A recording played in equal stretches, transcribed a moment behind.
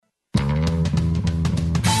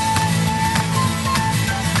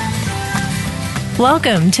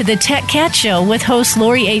Welcome to the Tech Cat Show with host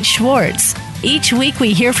Lori H. Schwartz. Each week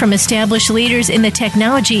we hear from established leaders in the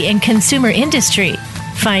technology and consumer industry.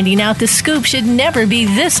 Finding out the scoop should never be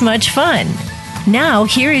this much fun. Now,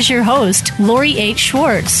 here is your host, Lori H.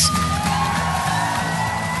 Schwartz.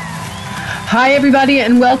 Hi, everybody,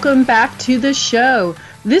 and welcome back to the show.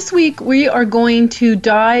 This week, we are going to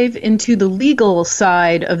dive into the legal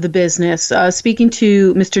side of the business, speaking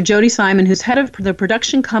to Mr. Jody Simon, who's head of the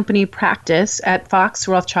production company practice at Fox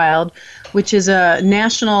Rothschild, which is a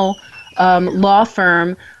national law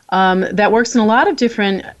firm that works in a lot of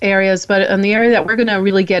different areas, but the area that we're going to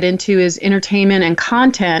really get into is entertainment and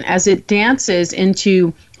content as it dances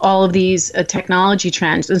into all of these technology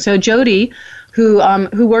trends. And so Jody,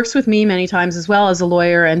 who works with me many times as well as a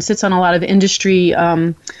lawyer and sits on a lot of industry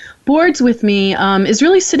boards with me, is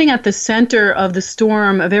really sitting at the center of the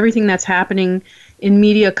storm of everything that's happening in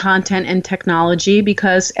media, content, and technology,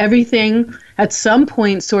 because everything at some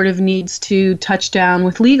point sort of needs to touch down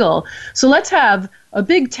with legal. So let's have a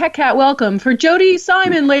big Tech Cat welcome for Jody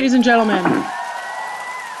Simon, ladies and gentlemen.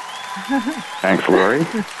 Thanks, Lori.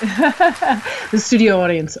 The studio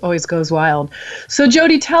audience always goes wild. So,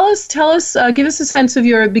 Jody, tell us, give us a sense of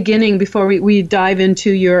your beginning before we dive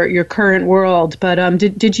into your current world. But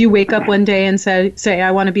did you wake up one day and say,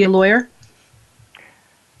 I want to be a lawyer?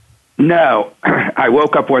 No, I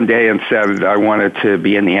woke up one day and said I wanted to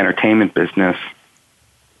be in the entertainment business.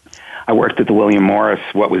 I worked at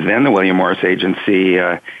what was then the William Morris Agency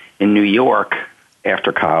in New York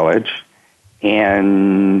after college.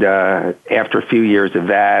 And after a few years of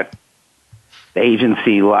that, the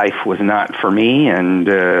agency life was not for me. And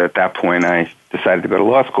at that point, I decided to go to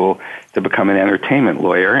law school to become an entertainment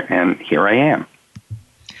lawyer. And here I am.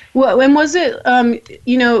 Well, and was it,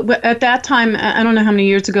 at that time, I don't know how many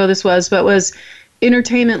years ago this was, but was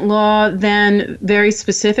entertainment law then very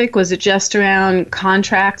specific? Was it just around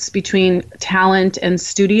contracts between talent and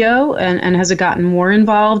studio? And has it gotten more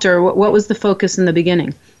involved? Or what was the focus in the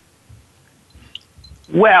beginning?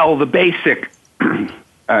 Well, the basic, the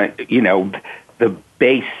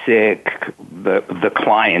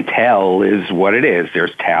clientele is what it is.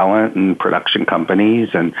 There's talent and production companies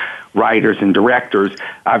and writers and directors.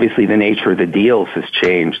 Obviously, the nature of the deals has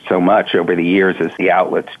changed so much over the years as the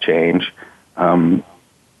outlets change. I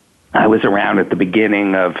was around at the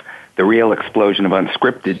beginning of the real explosion of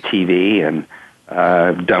unscripted TV, and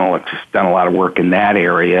I've done a lot of work in that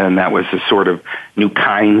area, and that was the sort of new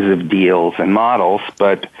kinds of deals and models.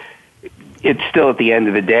 But it's still, at the end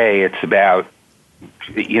of the day, it's about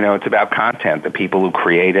content, the people who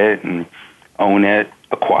create it and own it,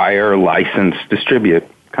 acquire, license, distribute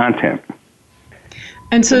content.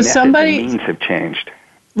 And so the means have changed.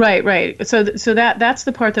 Right. So that's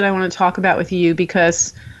the part that I want to talk about with you,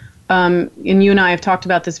 because and you and I have talked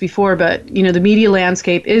about this before, but the media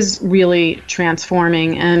landscape is really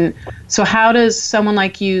transforming. And so how does someone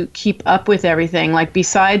like you keep up with everything? Like,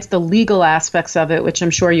 besides the legal aspects of it, which I'm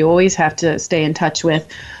sure you always have to stay in touch with,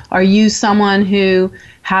 are you someone who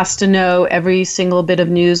has to know every single bit of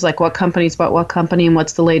news, like what company's bought what company and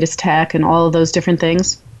what's the latest tech and all of those different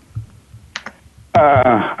things?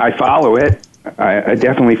 I follow it. I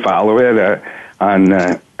definitely follow it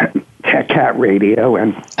on Tech Cat Radio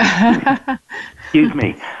and excuse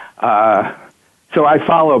me. So I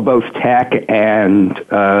follow both tech and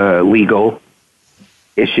legal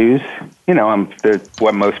issues. I'm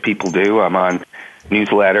what most people do. I'm on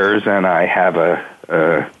newsletters, and I have a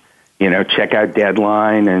checkout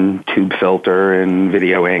Deadline and Tube Filter and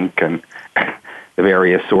Video Inc. and the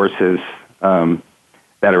various sources that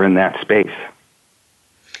are in that space.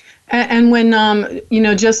 And when,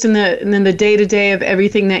 just in the day-to-day of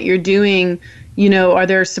everything that you're doing, are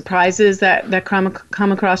there surprises that come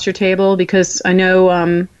across your table? Because I know,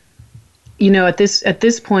 at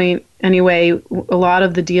this point, anyway, a lot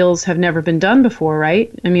of the deals have never been done before, right?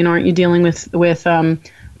 I mean, aren't you dealing with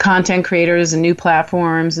content creators and new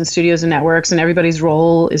platforms and studios and networks, and everybody's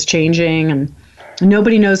role is changing, and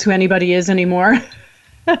nobody knows who anybody is anymore?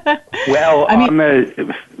 Well,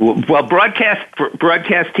 broadcast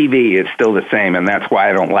TV is still the same, and that's why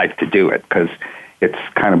I don't like to do it, because it's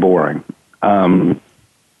kind of boring.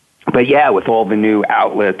 But yeah, with all the new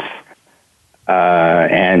outlets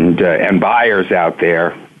and buyers out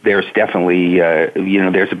there, there's definitely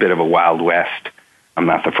there's a bit of a Wild West. I'm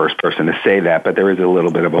not the first person to say that, but there is a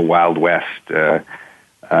little bit of a Wild West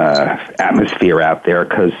atmosphere out there,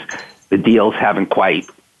 because the deals haven't quite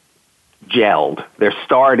gelled. They're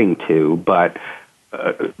starting to, but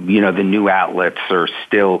the new outlets are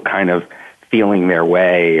still kind of feeling their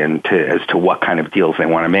way as to what kind of deals they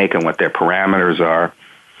want to make and what their parameters are.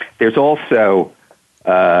 There's also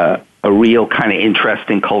a real kind of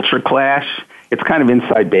interesting culture clash. It's kind of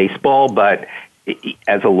inside baseball, but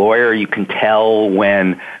as a lawyer, you can tell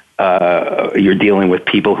when you're dealing with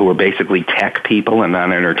people who are basically tech people and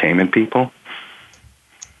not entertainment people.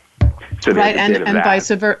 So right,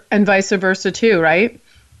 and vice versa too, right?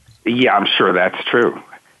 Yeah, I'm sure that's true.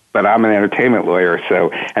 But I'm an entertainment lawyer,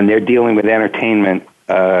 and they're dealing with entertainment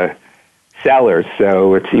sellers,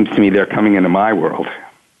 so it seems to me they're coming into my world.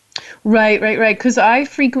 Right. Because I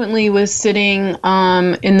frequently was sitting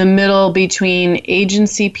in the middle between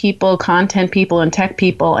agency people, content people, and tech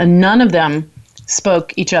people, and none of them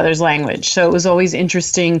spoke each other's language. So it was always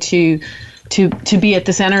interesting to be at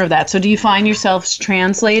the center of that. So do you find yourselves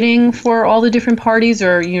translating for all the different parties,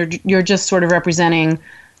 or you're just sort of representing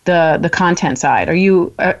the content side? Are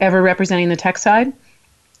you ever representing the tech side?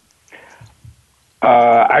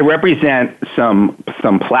 I represent some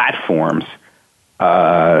platforms.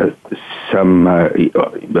 Some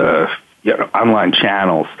online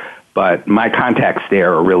channels, but my contacts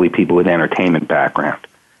there are really people with entertainment background.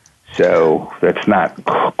 So that's not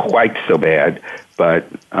quite so bad, but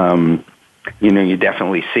you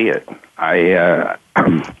definitely see it. I've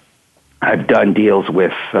done deals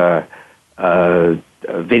with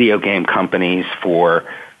video game companies for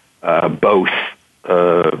both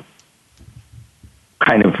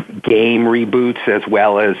kind of game reboots as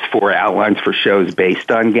well as for outlines for shows based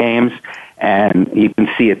on games, and you can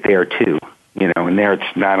see it there too. And there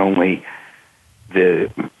it's not only the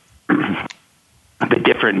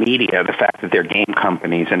different media, the fact that they're game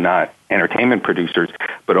companies and not entertainment producers,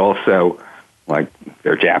 but also like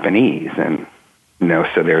they're Japanese, and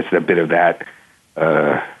so there's a bit of that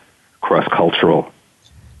cross-cultural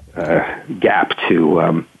gap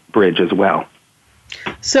to bridge as well.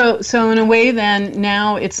 So in a way then,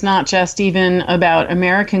 now it's not just even about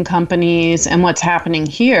American companies and what's happening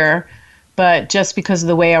here, but just because of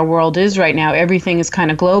the way our world is right now, everything is kind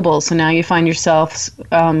of global. So now you find yourself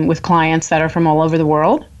with clients that are from all over the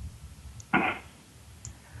world?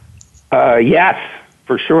 Yes,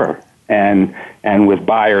 for sure. And with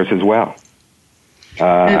buyers as well.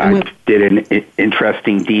 I did an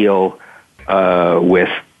interesting deal with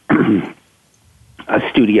a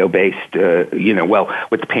studio based, with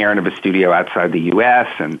the parent of a studio outside the U.S.,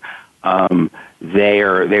 and they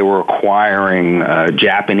were acquiring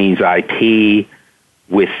Japanese IP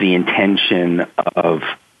with the intention of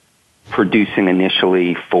producing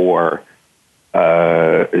initially for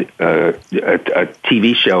a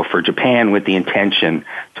TV show for Japan, with the intention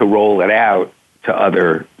to roll it out to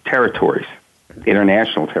other territories,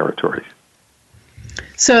 international territories.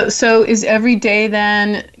 So is every day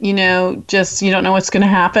then, just you don't know what's going to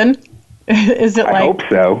happen? Is it I hope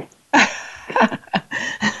so.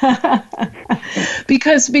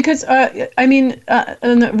 because and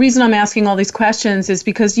the reason I'm asking all these questions is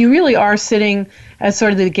because you really are sitting as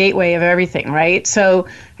sort of the gateway of everything, right? So,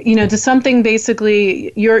 to something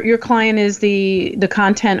basically, your client is the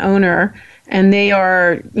content owner, and they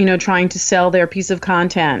are, trying to sell their piece of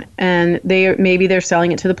content, and maybe they're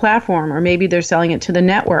selling it to the platform, or maybe they're selling it to the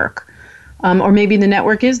network, or maybe the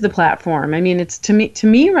network is the platform. I mean, it's to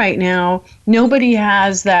me right now, nobody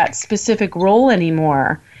has that specific role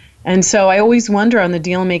anymore. And so I always wonder on the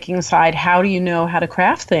deal making side, how do you know how to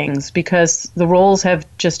craft things? Because the roles have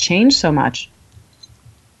just changed so much.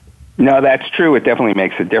 No, that's true. It definitely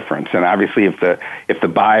makes a difference. And obviously, if the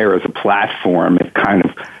buyer is a platform, it kind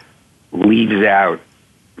of leaves out,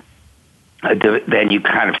 then you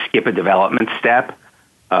kind of skip a development step.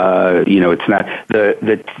 It's not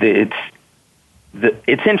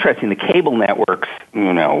it's interesting. The cable networks,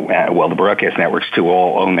 the broadcast networks too,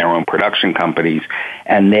 all own their own production companies,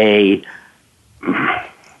 and they,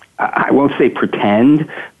 I won't say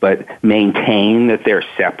pretend, but maintain that they're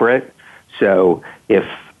separate. So if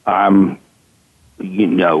I'm,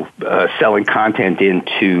 selling content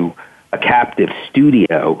into a captive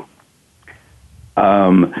studio,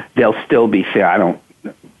 there'll still be, I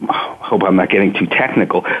hope I'm not getting too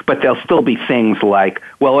technical, but there'll still be things like,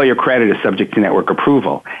 well, all your credit is subject to network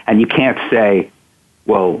approval. And you can't say,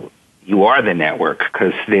 well, you are the network,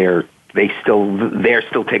 because they're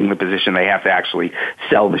still taking the position they have to actually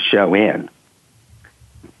sell the show in.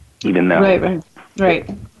 Even though. Right.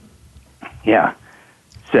 Yeah.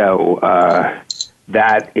 So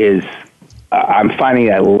that is, I'm finding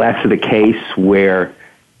that less of the case where,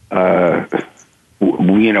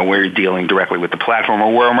 where you're dealing directly with the platform,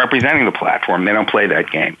 or where I'm representing the platform. They don't play that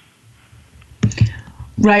game.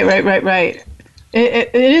 Right.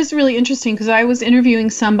 It is really interesting, because I was interviewing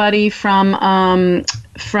somebody from I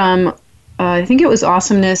think it was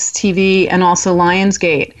Awesomeness TV and also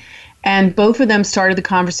Lionsgate, and both of them started the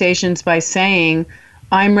conversations by saying,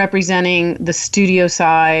 I'm representing the studio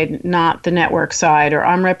side, not the network side, or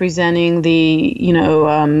I'm representing the,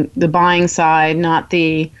 the buying side, not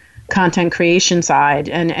the content creation side.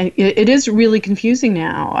 And it is really confusing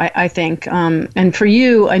now, I think. And for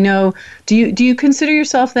you, I know, do you consider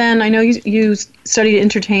yourself then, I know you studied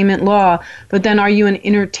entertainment law, but then are you an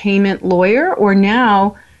entertainment lawyer, or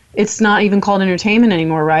now it's not even called entertainment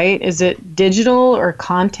anymore, right? Is it digital or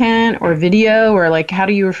content or video, or like, how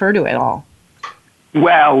do you refer to it all?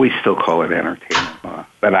 Well, we still call it entertainment law,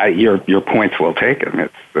 but your point's well taken.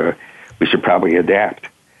 It's we should probably adapt.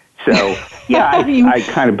 So yeah, I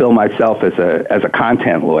kind of bill myself as a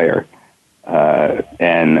content lawyer,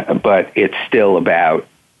 but it's still about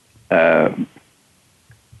there's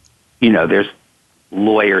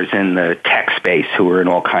lawyers in the tech space who are in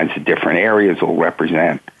all kinds of different areas who will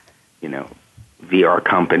represent VR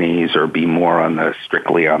companies or be more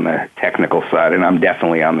strictly on the technical side, and I'm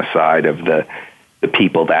definitely on the side of the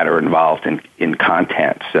people that are involved in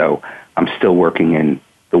content. So I'm still working in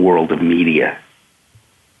the world of media.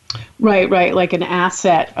 Right, like an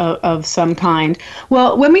asset of some kind.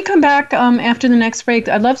 Well, when we come back after the next break,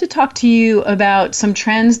 I'd love to talk to you about some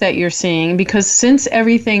trends that you're seeing, because since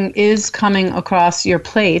everything is coming across your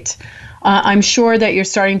plate, I'm sure that you're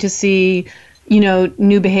starting to see,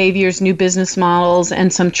 new behaviors, new business models,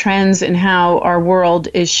 and some trends in how our world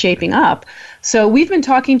is shaping up. So we've been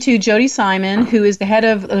talking to Jody Simon, who is the head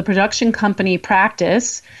of the production company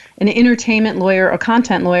Practice, an entertainment lawyer or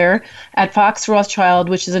content lawyer at Fox Rothschild,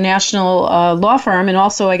 which is a national law firm, and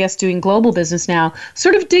also, I guess, doing global business now,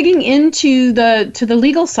 sort of digging into the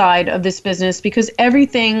legal side of this business, because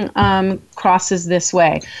everything crosses this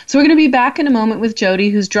way. So we're going to be back in a moment with Jody,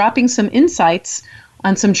 who's dropping some insights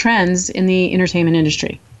on some trends in the entertainment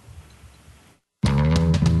industry.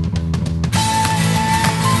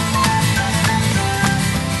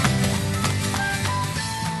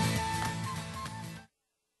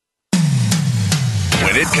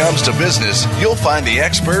 When it comes to business, you'll find the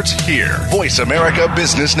experts here. Voice America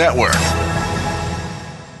Business Network.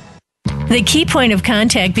 The key point of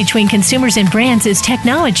contact between consumers and brands is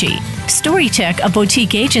technology. StoryTech, a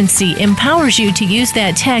boutique agency, empowers you to use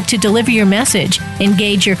that tech to deliver your message,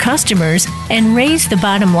 engage your customers, and raise the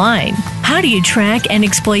bottom line. How do you track and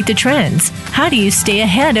exploit the trends? How do you stay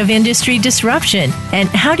ahead of industry disruption? And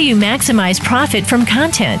how do you maximize profit from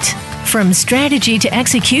content? From strategy to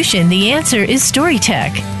execution, the answer is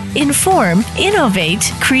StoryTech. Inform, innovate,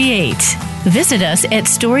 create. Visit us at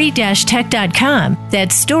story-tech.com.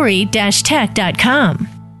 That's story-tech.com.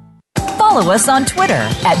 Follow us on Twitter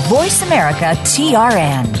at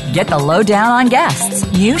VoiceAmericaTRN. Get the lowdown on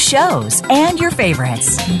guests, new shows, and your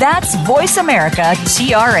favorites. That's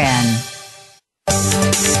VoiceAmericaTRN.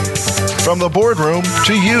 From the boardroom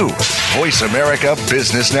to you, Voice America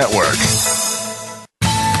Business Network.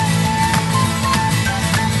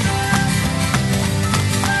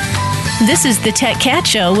 This is the Tech Cat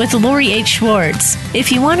Show with Lori H. Schwartz.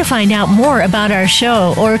 If you want to find out more about our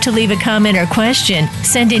show or to leave a comment or question,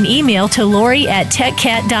 send an email to Lori at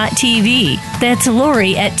techcat.tv. That's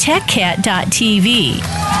Lori at techcat.tv.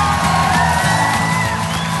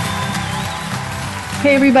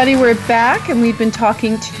 Hey everybody, we're back, and we've been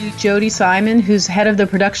talking to Jody Simon, who's head of the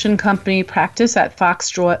production company Practice at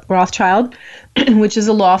Fox Rothschild, which is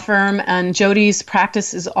a law firm, and Jody's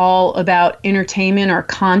practice is all about entertainment or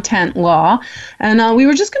content law. And we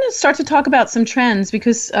were just going to start to talk about some trends,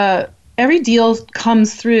 because every deal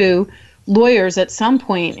comes through lawyers at some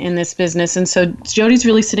point in this business, and so Jody's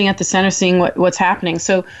really sitting at the center seeing what's happening.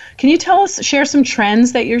 So can you share some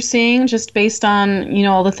trends that you're seeing just based on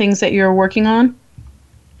all the things that you're working on?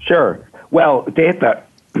 Sure. Well,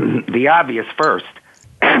 the obvious first,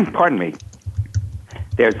 pardon me,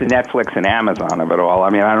 there's the Netflix and Amazon of it all. I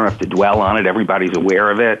mean, I don't have to dwell on it. Everybody's aware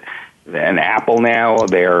of it. And Apple now,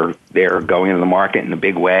 they're going into the market in a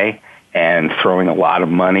big way and throwing a lot of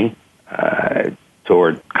money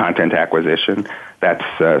toward content acquisition. That's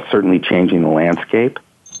certainly changing the landscape.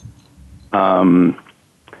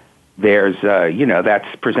 There's,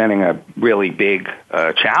 that's presenting a really big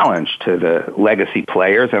challenge to the legacy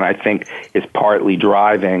players, and I think is partly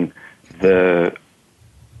driving the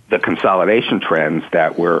consolidation trends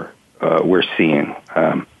that we're seeing.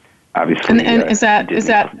 Obviously, and is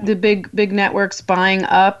that the big networks buying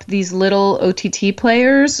up these little OTT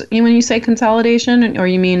players? When you say consolidation, or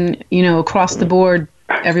you mean across the board,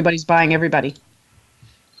 everybody's buying everybody?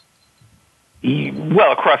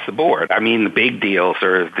 Well, across the board. I mean, the big deals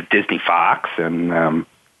are the Disney Fox and the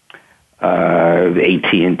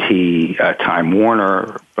AT&T Time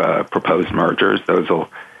Warner proposed mergers. Those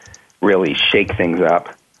will really shake things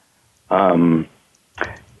up.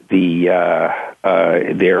 The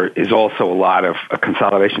there is also a lot of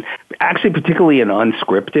consolidation, actually, particularly in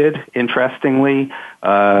unscripted, interestingly.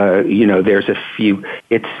 There's a few.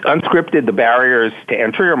 It's unscripted, the barriers to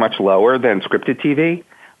entry are much lower than scripted TV.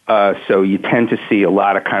 So you tend to see a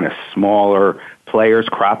lot of kind of smaller players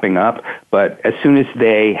cropping up. But as soon as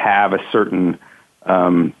they have a certain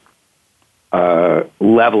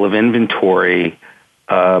level of inventory,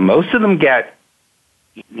 most of them get,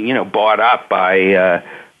 bought up by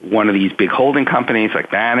one of these big holding companies like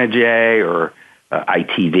Banijay or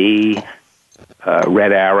ITV,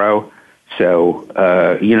 Red Arrow. So,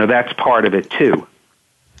 that's part of it too.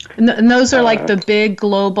 And those are like the big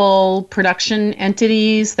global production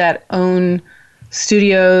entities that own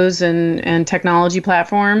studios and technology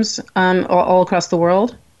platforms all across the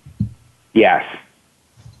world? Yes.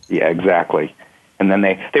 Yeah, exactly. And then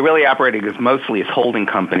they really operate mostly as holding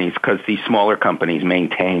companies because these smaller companies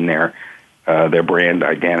maintain their brand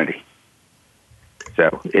identity.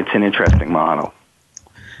 So it's an interesting model.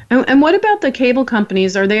 And what about the cable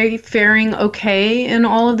companies? Are they faring okay in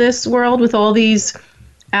all of this world with all these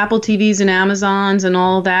Apple TVs and Amazons and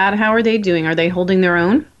all that? How are they doing? Are they holding their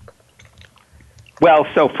own? Well,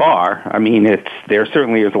 so far, I mean, there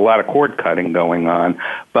certainly is a lot of cord cutting going on,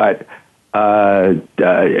 but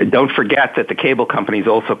don't forget that the cable companies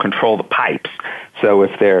also control the pipes. So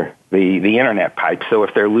if they're the internet pipes, so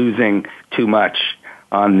if they're losing too much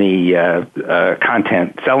on the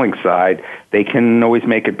content selling side, they can always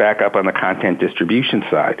make it back up on the content distribution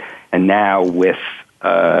side. And now with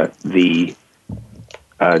the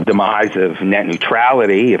demise of net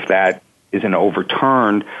neutrality, if that isn't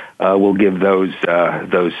overturned, will give those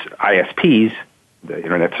ISPs, the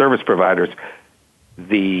internet service providers,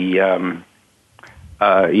 the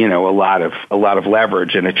a lot of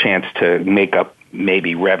leverage and a chance to make up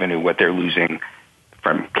maybe revenue what they're losing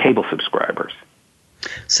from cable subscribers.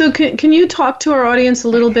 So can you talk to our audience a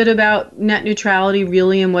little bit about net neutrality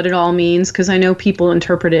really and what it all means? Because I know people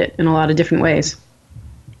interpret it in a lot of different ways.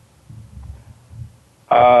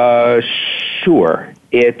 Sure.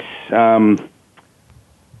 It's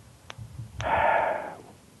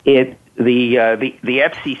the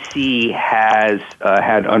FCC has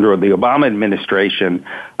had under the Obama administration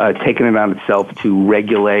taken it on itself to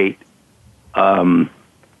regulate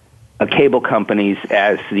cable companies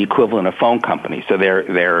as the equivalent of phone companies, so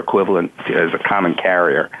they're equivalent as a common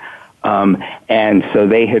carrier, and so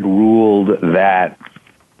they had ruled that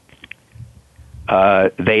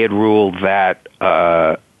the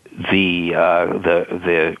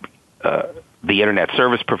internet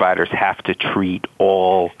service providers have to treat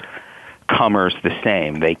all comers the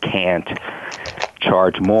same. They can't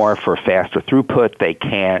charge more for faster throughput. They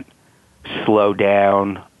can't slow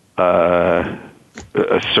down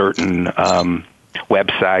certain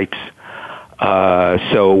websites.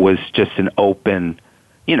 So it was just an open,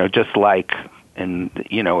 just like,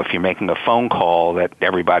 if you're making a phone call, that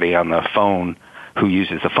everybody on the phone who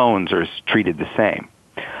uses the phones is treated the same.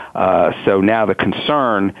 So now the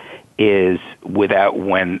concern is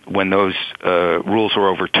when those rules were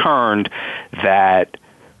overturned, that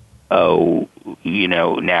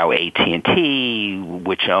now AT&T,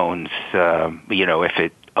 which owns if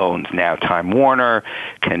it owns now Time Warner,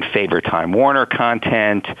 can favor Time Warner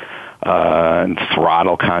content and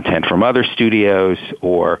throttle content from other studios,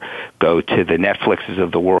 or go to the Netflixes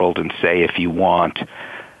of the world and say, if you want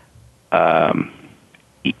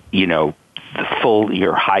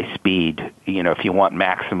your high speed, if you want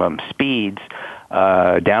maximum speeds,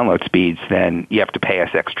 download speeds, then you have to pay us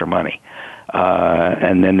extra money.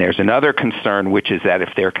 And then there's another concern, which is that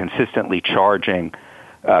if they're consistently charging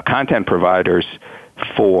content providers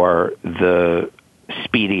for the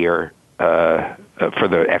speedier, for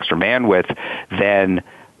the extra bandwidth, then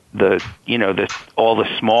all the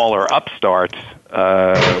smaller upstarts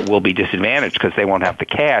will be disadvantaged because they won't have the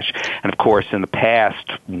cash. And of course, in the past,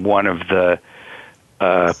 one of the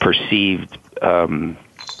perceived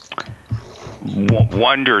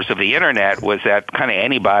wonders of the internet was that kind of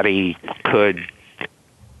anybody could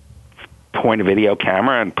point a video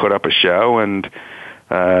camera and put up a show and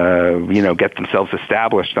get themselves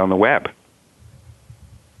established on the web.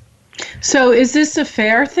 So is this a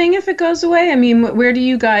fair thing if it goes away? I mean, where do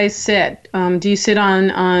you guys sit? Do you sit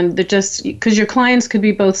on the just because your clients could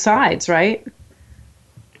be both sides, right?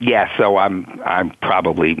 Yeah, so I'm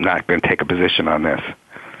probably not going to take a position on this.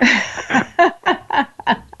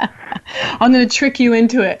 I'm going to trick you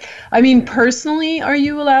into it. I mean, personally, are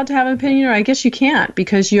you allowed to have an opinion? Or I guess you can't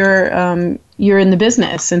because you're in the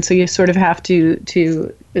business, and so you sort of have to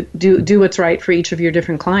do what's right for each of your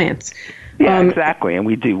different clients. Yeah, exactly, and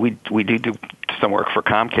we do some work for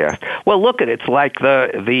Comcast. Well, look at it. It's like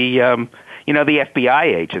the the FBI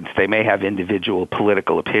agents, they may have individual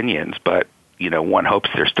political opinions, but, one hopes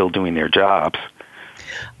they're still doing their jobs.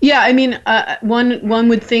 Yeah, I mean, one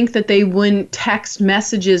would think that they wouldn't text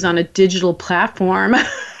messages on a digital platform.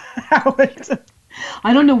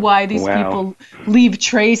 I don't know why these people leave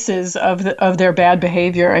traces of their bad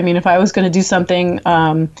behavior. I mean, if I was going to do something,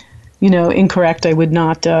 incorrect, I would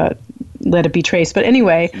not let it be traced. But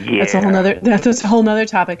anyway, that's a whole nother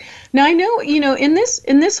topic. Now, I know, in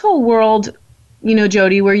this whole world,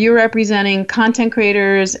 Jody, where you're representing content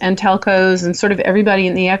creators and telcos and sort of everybody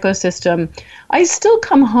in the ecosystem, I still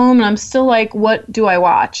come home and I'm still like, what do I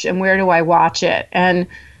watch and where do I watch it? And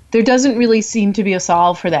there doesn't really seem to be a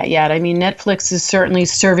solve for that yet. I mean, Netflix is certainly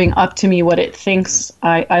serving up to me what it thinks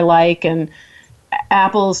I like, and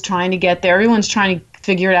Apple's trying to get there. Everyone's trying to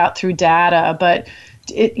figure it out through data. But,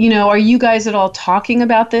 are you guys at all talking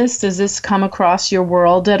about this? Does this come across your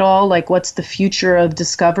world at all? Like, what's the future of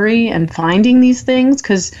discovery and finding these things?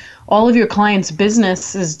 Because all of your clients'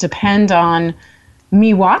 businesses depend on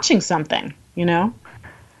me watching something,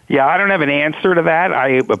 Yeah, I don't have an answer to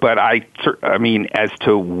that. But I mean, as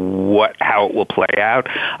to how it will play out,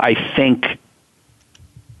 I think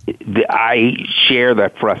I share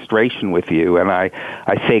that frustration with you, and I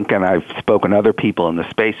think, and I've spoken to other people in the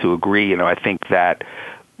space who agree. I think that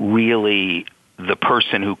really the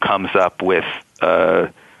person who comes up with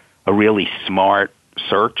a really smart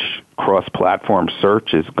search, cross-platform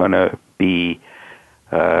search, is going to be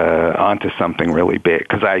onto something really big,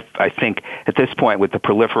 because I think at this point, with the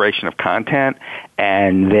proliferation of content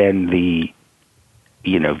and then the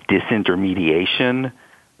disintermediation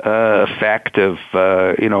effect of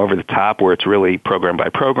over the top, where it's really program by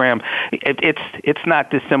program, it's not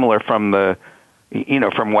dissimilar from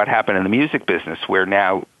from what happened in the music business, where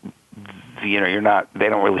now they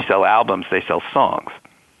don't really sell albums, they sell songs.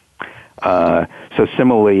 So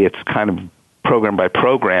similarly, it's kind of program by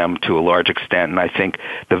program to a large extent, and I think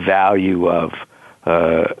the value of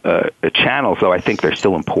channels, though I think they're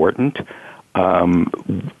still important,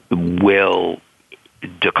 will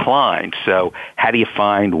decline. So how do you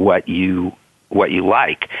find what you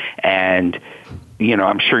like? And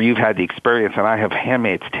I'm sure you've had the experience, and I have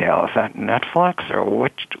Handmaid's Tale. Is that Netflix, or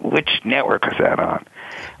which network is that on?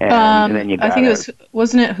 And then you got, I think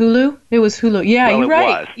wasn't it Hulu? It was Hulu. Yeah, well, you're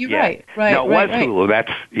right. Was. You're yeah. right. No, it was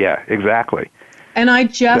Hulu. Exactly. And I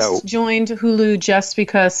just joined Hulu just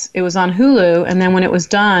because it was on Hulu, and then when it was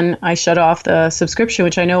done, I shut off the subscription,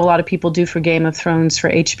 which I know a lot of people do for Game of Thrones for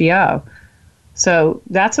HBO. So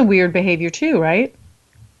that's a weird behavior too, right?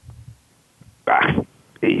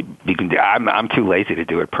 You can. I'm too lazy to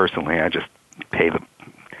do it personally. I just pay them.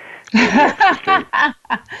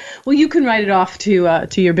 Well, you can write it off to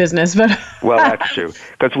your business, but well, that's true,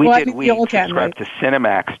 because we subscribed to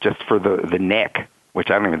Cinemax just for the Nick, which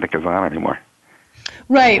I don't even think is on anymore.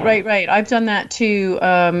 Right. I've done that too.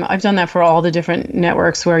 I've done that for all the different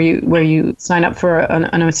networks where you sign up for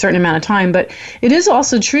a certain amount of time. But it is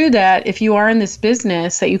also true that if you are in this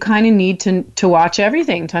business, that you kind of need to watch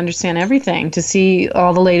everything, to understand everything, to see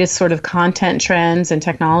all the latest sort of content trends and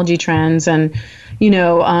technology trends. And,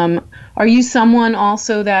 are you someone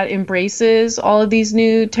also that embraces all of these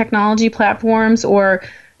new technology platforms, or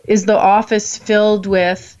is the office filled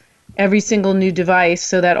with every single new device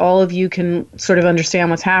so that all of you can sort of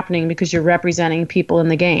understand what's happening because you're representing people in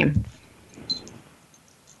the game?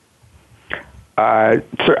 I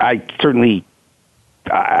certainly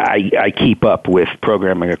keep up with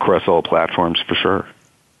programming across all platforms for sure.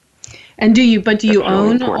 And do you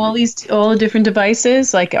own all the different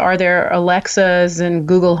devices? Like, are there Alexas and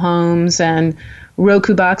Google Homes and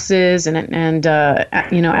Roku boxes and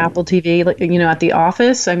Apple TV, at the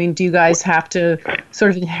office? I mean, do you guys have to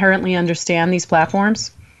sort of inherently understand these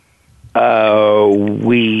platforms?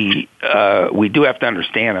 We do have to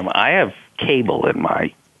understand them. I have cable in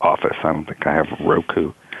my office. I don't think I have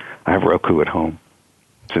Roku. I have Roku at home.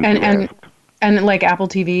 And like Apple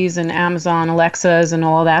TVs and Amazon Alexas and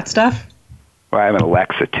all of that stuff? Well, I have an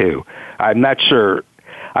Alexa too. I'm not sure.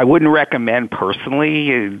 I wouldn't recommend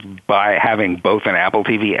personally by having both an Apple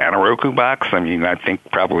TV and a Roku box. I mean, I think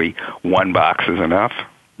probably one box is enough.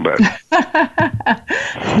 But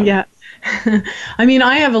yeah. I mean,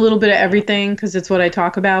 I have a little bit of everything because it's what I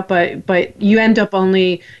talk about, but you end up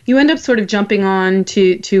sort of jumping on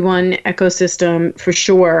to one ecosystem for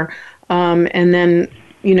sure, and then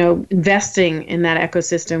investing in that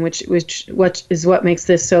ecosystem, which is what makes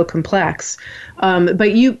this so complex.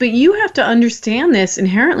 But you have to understand this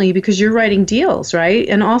inherently because you're writing deals, right?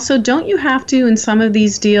 And also, don't you have to, in some of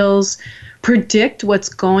these deals, predict what's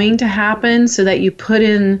going to happen so that you put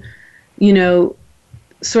in,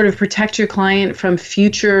 sort of protect your client from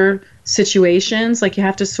future situations? Like you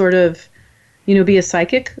have to sort of, be a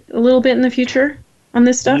psychic a little bit in the future on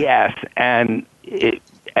this stuff? Yes, and it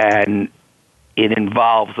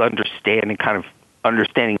involves understanding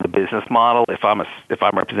the business model. If I'm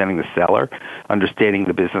representing the seller, understanding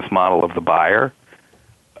the business model of the buyer,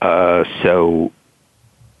 so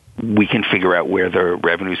we can figure out where the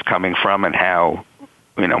revenue's coming from and how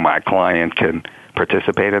my client can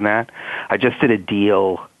participate in that. I just did a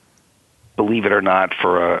deal, believe it or not,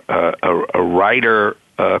 for a writer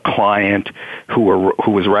client who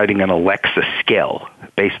was writing an Alexa skill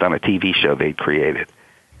based on a TV show they'd created.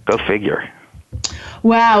 Go figure.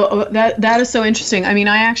 Wow, that is so interesting. I mean,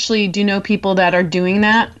 I actually do know people that are doing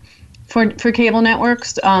that for cable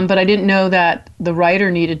networks, but I didn't know that the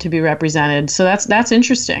writer needed to be represented. So that's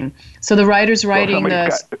interesting. So the writer's writing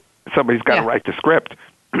somebody's got to write the script.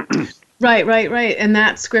 Right, and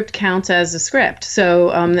that script counts as a script.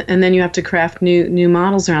 So, and then you have to craft new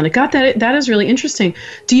models around it. That is really interesting.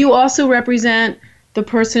 Do you also represent the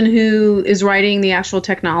person who is writing the actual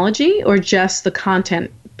technology, or just the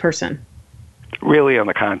content person? Really, on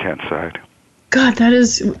the content side. God, I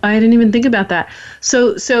didn't even think about that.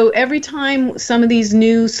 So every time some of these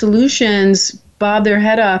new solutions bob their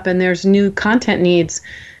head up and there's new content needs,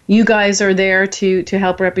 you guys are there to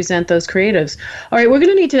help represent those creatives. All right, we're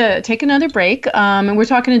going to need to take another break. And we're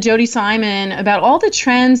talking to Jody Simon about all the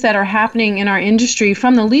trends that are happening in our industry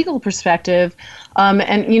from the legal perspective,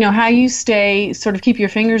 and how you keep your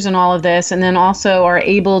fingers in all of this, and then also are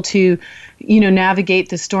able to navigate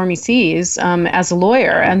the stormy seas as a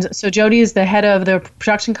lawyer. And so Jody is the head of the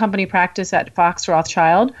production company practice at Fox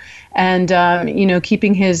Rothschild, and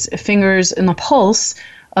keeping his fingers in the pulse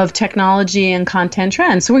of technology and content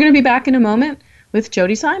trends. So we're going to be back in a moment with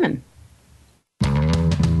Jody Simon.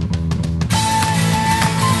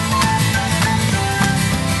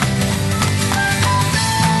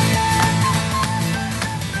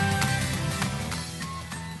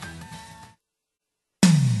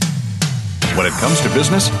 When it comes to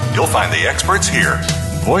business, you'll find the experts here.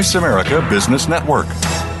 Voice America Business Network.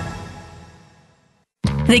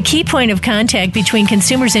 The key point of contact between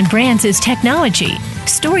consumers and brands is technology.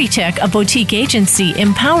 StoryTech, a boutique agency,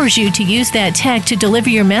 empowers you to use that tech to deliver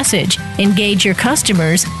your message, engage your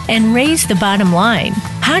customers, and raise the bottom line.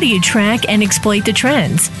 How do you track and exploit the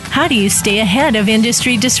trends? How do you stay ahead of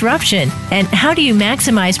industry disruption? And how do you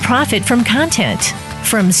maximize profit from content?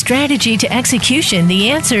 From strategy to execution, the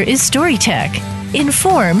answer is StoryTech.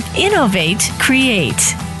 Inform, innovate,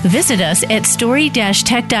 create. Visit us at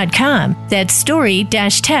story-tech.com. That's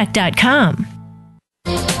story-tech.com.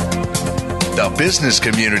 The business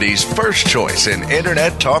community's first choice in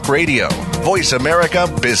Internet Talk Radio. Voice America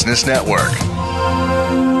Business Network.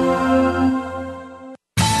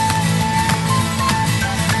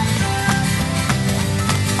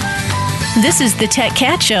 This is the Tech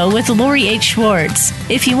Cat Show with Lori H. Schwartz.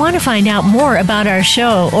 If you want to find out more about our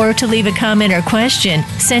show or to leave a comment or question,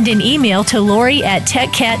 send an email to Lori at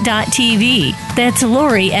techcat.tv. That's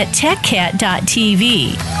Lori at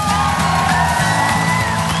techcat.tv.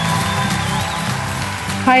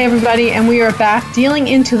 Hi, everybody, and we are back dealing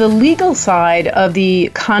into the legal side of the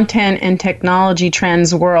content and technology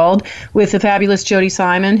trends world with the fabulous Jody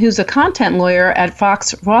Simon, who's a content lawyer at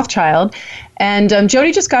Fox Rothschild. And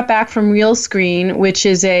Jody just got back from Real Screen, which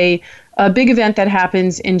is a big event that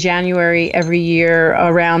happens in January every year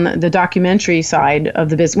around the documentary side of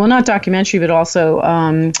the business. Well, not documentary, but also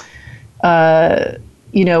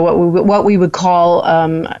what we would call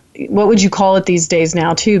what would you call it these days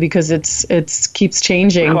now too, because it's keeps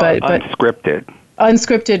changing, but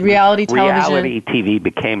unscripted reality television. Reality TV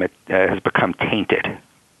has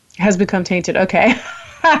become tainted. Okay.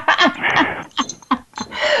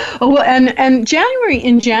 Well, and January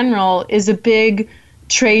in general is a big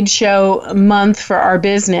trade show month for our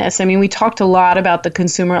business. I mean, we talked a lot about the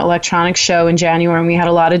Consumer Electronics Show in January, and we had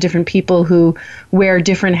a lot of different people who wear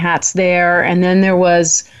different hats there. And then there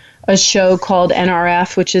was a show called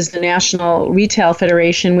NRF, which is the National Retail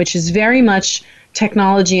Federation, which is very much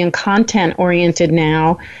technology and content oriented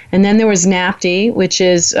now. And then there was NAPTE, which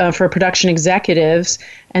is for production executives.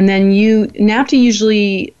 And then NAPTE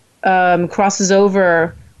usually crosses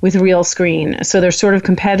over with Real Screen. So they're sort of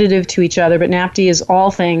competitive to each other, but NAPTE is all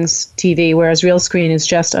things TV, whereas Real Screen is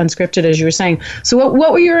just unscripted, as you were saying. So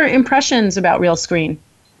what were your impressions about Real Screen?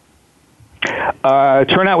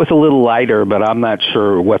 Turnout was a little lighter, but I'm not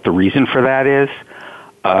sure what the reason for that is.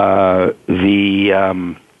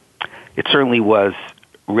 It certainly was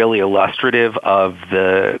really illustrative of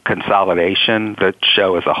the consolidation, the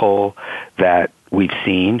show as a whole, that we've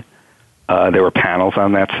seen. There were panels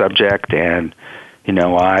on that subject, and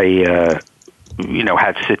had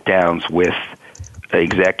sit-downs with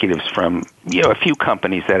executives from, a few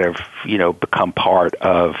companies that have, become part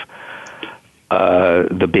of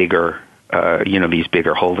the bigger, these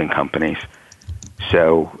bigger holding companies.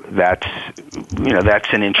 So that's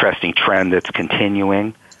an interesting trend that's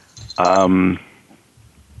continuing.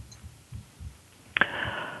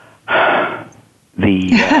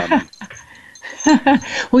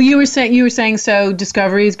 Well, you were saying so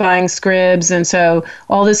Discovery is buying Scribs, and so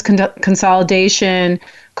all this consolidation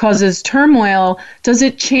causes turmoil. Does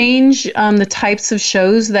it change the types of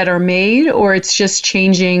shows that are made, or it's just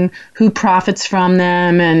changing who profits from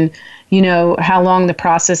them and how long the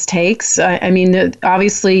process takes?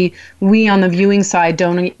 Obviously we on the viewing side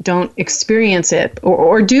don't experience it,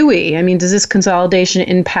 or do we? Does this consolidation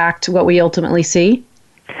impact what we ultimately see?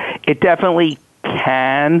 It definitely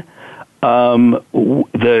can.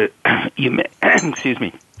 Excuse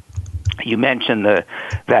me. You mentioned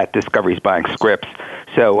that Discovery's buying Scripps.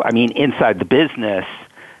 So, inside the business,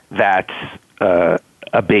 that's a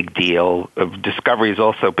big deal. Discovery's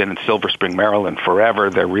also been in Silver Spring, Maryland forever.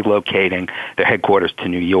 They're relocating their headquarters to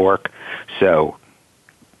New York. So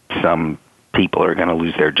some people are going to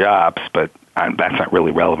lose their jobs, but that's not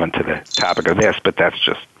really relevant to the topic of this, but that's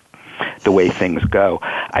just the way things go.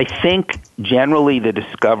 I think generally the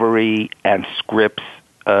Discovery and Scripps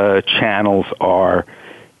channels are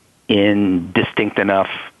in distinct enough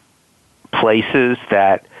places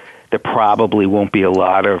that there probably won't be a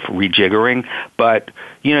lot of rejiggering, but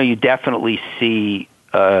you definitely see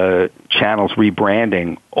channels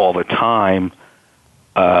rebranding all the time.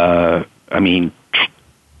 Court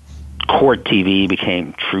TV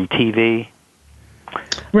became True TV.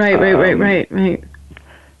 Right.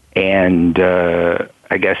 And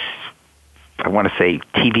I guess I want to say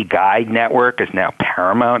TV Guide Network is now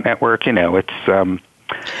Paramount Network. It's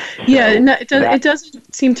it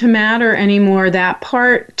doesn't seem to matter anymore, that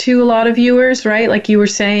part, to a lot of viewers, right? Like you were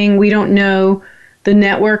saying, we don't know the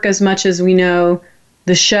network as much as we know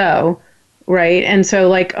the show, right? And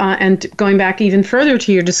so, and going back even further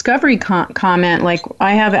to your Discovery comment, like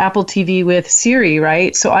I have Apple TV with Siri,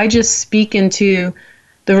 right? So I just speak into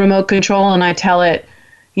the remote control and I tell it,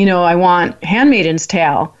 I want Handmaid's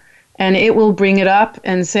Tale. And it will bring it up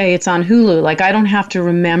and say it's on Hulu. Like, I don't have to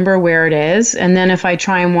remember where it is. And then if I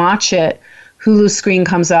try and watch it, Hulu's screen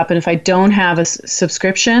comes up. And if I don't have a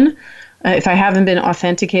subscription, if I haven't been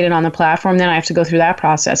authenticated on the platform, then I have to go through that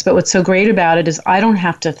process. But what's so great about it is I don't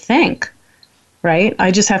have to think, right? I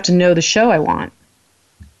just have to know the show I want.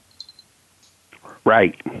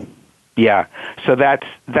 Right. Yeah. So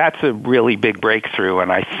that's a really big breakthrough.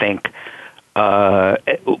 And I think as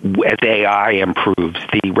AI improves,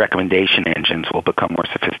 the recommendation engines will become more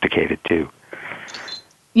sophisticated too.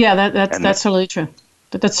 Yeah, that's totally true.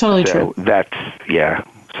 That's totally true.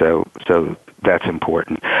 So that's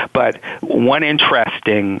important. But one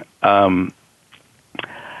interesting,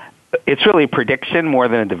 it's really a prediction more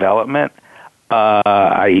than a development.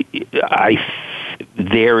 I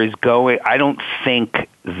don't think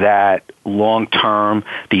that long term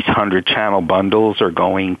these 100-channel bundles are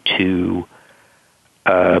going to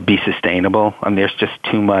be sustainable. There's just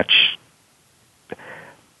too much.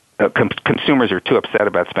 Consumers are too upset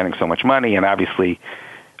about spending so much money, and obviously,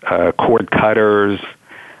 cord cutters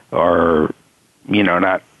are,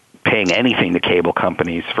 not paying anything to cable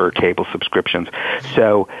companies for cable subscriptions.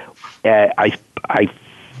 So, I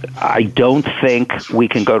don't think we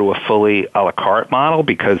can go to a fully a la carte model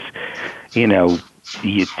because,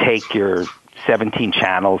 you take your 17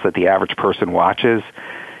 channels that the average person watches,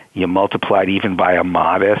 you multiply it even by a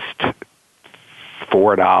modest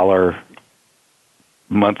 $4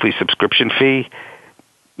 monthly subscription fee,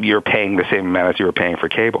 you're paying the same amount as you were paying for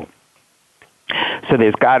cable. So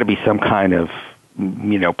there's got to be some kind of,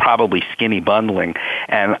 probably skinny bundling.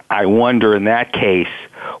 And I wonder in that case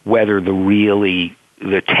whether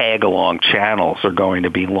the tag-along channels are going to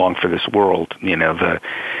be long for this world. I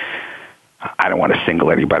don't want to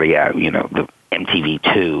single anybody out, the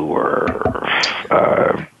MTV2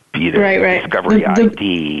 or Discovery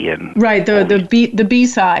ID and the B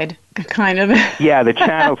side kind of. Yeah, the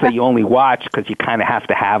channels that you only watch because you kind of have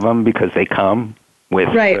to have them because they come with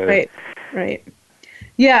right.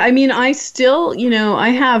 Yeah, I still I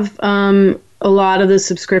have a lot of the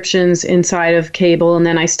subscriptions inside of cable, and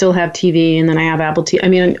then I still have TV, and then I have Apple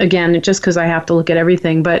TV. Again, just because I have to look at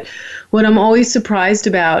everything. But what I'm always surprised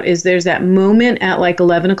about is there's that moment at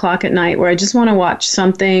 11 o'clock at night where I just want to watch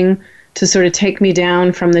something to sort of take me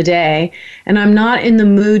down from the day, and I'm not in the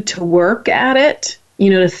mood to work at it.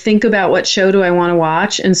 to think about what show do I want to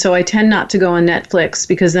watch. And so I tend not to go on Netflix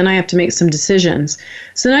because then I have to make some decisions.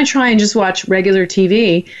 So then I try and just watch regular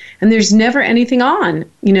TV, and there's never anything on,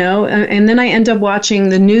 and then I end up watching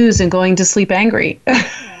the news and going to sleep angry.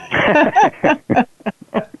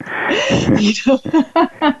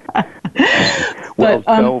 Well,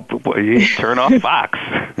 so you turn off Fox.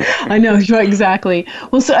 I know, exactly.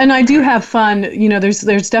 Well, so, and I do have fun. There's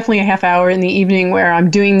definitely a half hour in the evening where I'm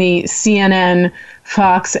doing the CNN,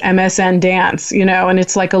 Fox, MSN dance, and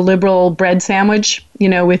it's like a liberal bread sandwich,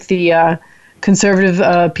 with the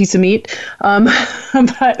conservative piece of meat. Well,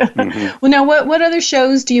 now, what other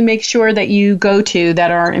shows do you make sure that you go to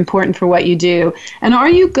that are important for what you do? And are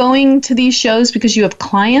you going to these shows because you have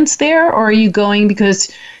clients there, or are you going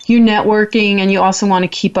because you're networking and you also want to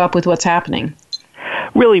keep up with what's happening?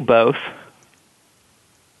 Really, both.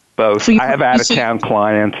 Both. I have out-of-town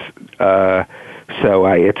clients, so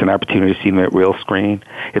it's an opportunity to see them at real screen.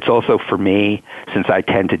 It's also for me, since I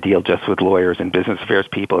tend to deal just with lawyers and business affairs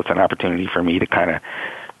people, it's an opportunity for me to kind of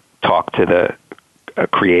talk to the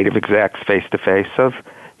creative execs face-to-face. So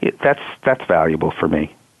that's valuable for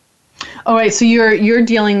me. All right, so you're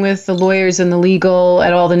dealing with the lawyers and the legal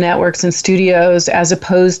at all the networks and studios as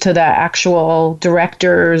opposed to the actual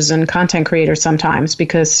directors and content creators sometimes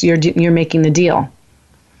because you're making the deal.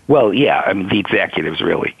 Well, yeah, I mean the executives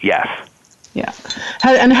really, yes. Yeah.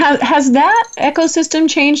 Has that ecosystem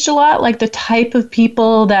changed a lot? Like the type of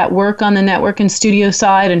people that work on the network and studio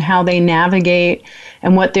side and how they navigate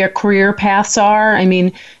and what their career paths are? I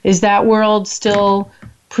mean, is that world still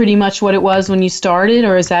pretty much what it was when you started,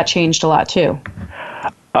 or has that changed a lot too?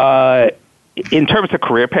 In terms of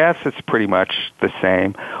career paths, it's pretty much the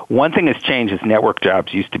same. One thing that's changed is network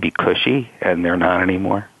jobs used to be cushy, and they're not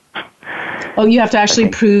anymore. Oh, you have to actually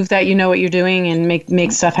prove that you know what you're doing and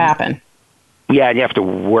make stuff happen. Yeah, and you have to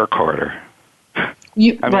work harder. Right.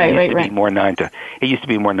 It used to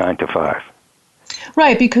be more 9 to 5.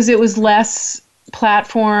 Right, because it was less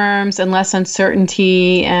platforms and less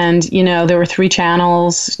uncertainty, and there were 3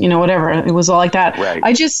 channels, whatever. It was all like that. Right.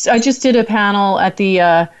 I just did a panel at the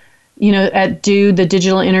at DUDE, the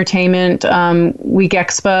Digital Entertainment Week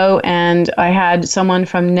Expo, and I had someone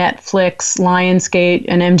from Netflix, Lionsgate,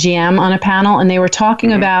 and MGM on a panel, and they were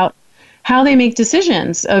talking about how they make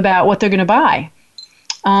decisions about what they're going to buy.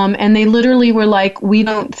 And they literally were like, we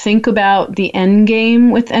don't think about the end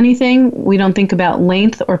game with anything. We don't think about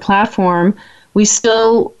length or platform. We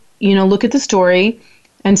still, look at the story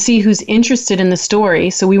and see who's interested in the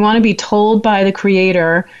story. So we want to be told by the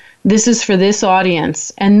creator, this is for this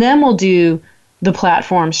audience, and then we'll do the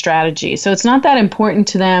platform strategy. So it's not that important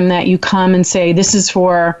to them that you come and say, this is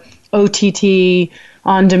for OTT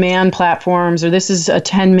on-demand platforms, or this is a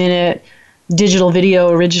 10-minute digital video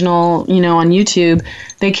original, on YouTube.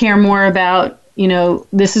 They care more about,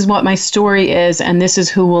 this is what my story is, and this is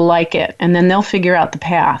who will like it. And then they'll figure out the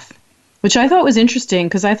path, which I thought was interesting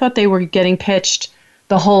because I thought they were getting pitched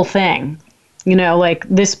the whole thing. Like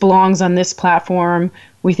this belongs on this platform.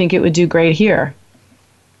 We think it would do great here.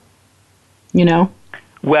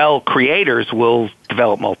 Well, creators will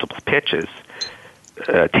develop multiple pitches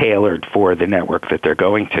tailored for the network that they're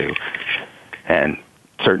going to. And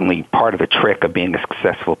certainly part of the trick of being a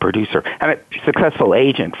successful producer, and a successful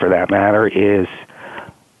agent for that matter, is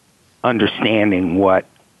understanding what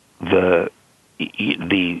the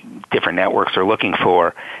different networks are looking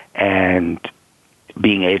for and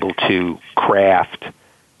being able to craft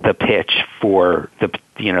the pitch for the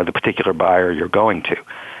particular buyer you're going to.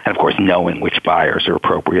 And of course, knowing which buyers are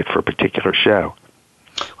appropriate for a particular show.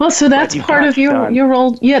 Well, so that's part of your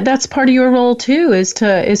role. Yeah, that's part of your role too, is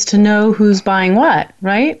to know who's buying what,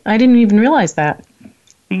 right? I didn't even realize that.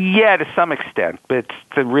 Yeah, to some extent, but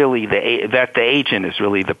the agent is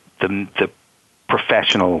really the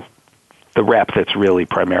professional, the rep that's really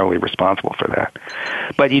primarily responsible for that.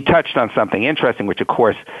 But you touched on something interesting, which of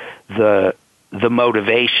course the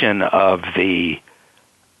motivation of the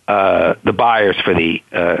buyers for the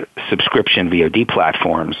subscription VOD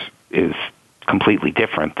platforms is completely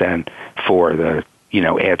different than for the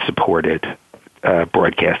ad-supported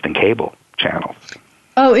broadcast and cable channels.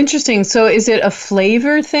 Oh, interesting. So is it a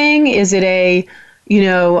flavor thing? Is it a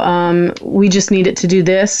we just need it to do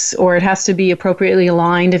this, or it has to be appropriately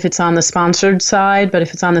aligned if it's on the sponsored side, but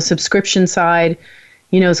if it's on the subscription side,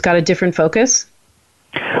 it's got a different focus?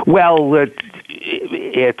 Well,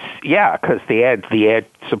 it's because the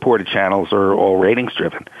ad-supported channels are all ratings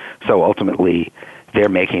driven. So ultimately, they're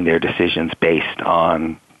making their decisions based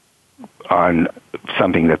on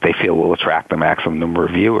something that they feel will attract the maximum number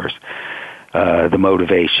of viewers. The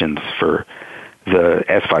motivations for the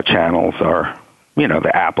SVOD channels are,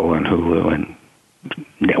 the Apple and Hulu and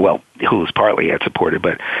well, Hulu's partly ad-supported,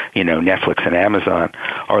 but, Netflix and Amazon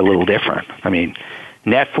are a little different. I mean,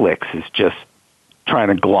 Netflix is just trying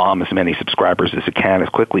to glom as many subscribers as it can, as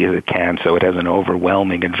quickly as it can, so it has an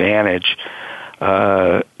overwhelming advantage,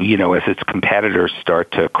 as its competitors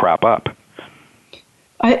start to crop up.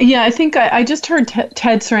 I think I just heard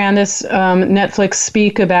Ted Sarandis, Netflix,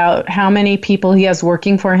 speak about how many people he has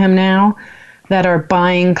working for him now that are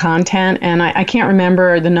buying content, and I can't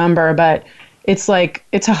remember the number, but it's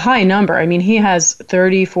a high number. I mean, he has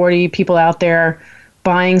 30, 40 people out there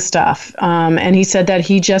buying stuff, and he said that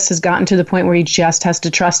he just has gotten to the point where he just has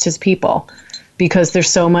to trust his people because there's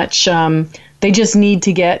so much. They just need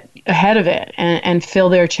to get ahead of it and fill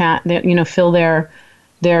their fill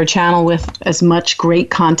their channel with as much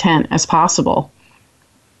great content as possible.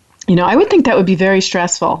 I would think that would be very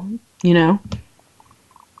stressful. Yeah.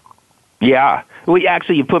 Well,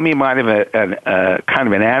 actually, you put me in mind of a kind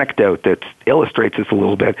of an anecdote that illustrates this a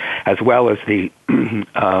little bit, as well as the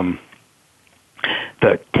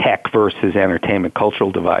tech versus entertainment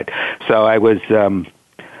cultural divide. So I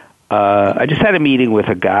just had a meeting with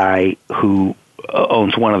a guy who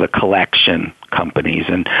owns one of the collection companies,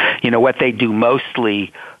 and what they do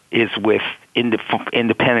mostly is with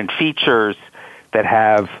independent features that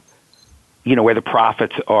have, where the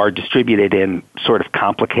profits are distributed in sort of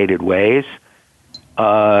complicated ways.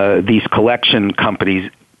 These collection companies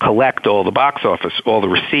collect all the box office, all the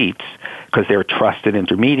receipts, because they're a trusted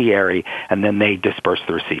intermediary, and then they disperse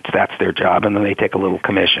the receipts. That's their job, and then they take a little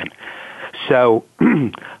commission. So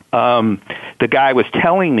the guy was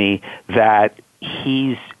telling me that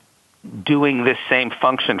he's doing this same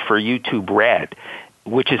function for YouTube Red,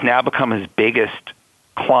 which has now become his biggest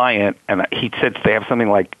client, and he said they have something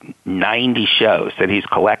like 90 shows that he's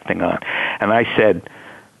collecting on. And I said,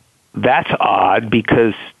 that's odd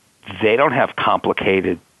because they don't have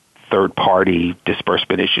complicated third-party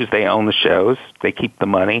disbursement issues. They own the shows. They keep the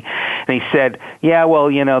money. And he said, yeah, well,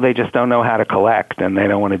 they just don't know how to collect, and they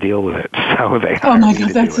don't want to deal with it. So they Oh, my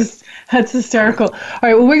God, that's hysterical. All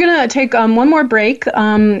right, well, we're going to take one more break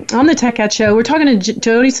on the Tech Cat Show. We're talking to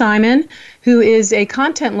Jody Simon, who is a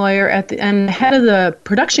content lawyer and head of the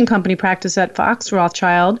production company practice at Fox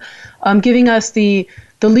Rothschild, giving us the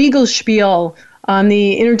legal spiel on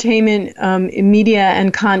the entertainment, media,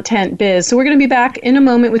 and content biz. So we're going to be back in a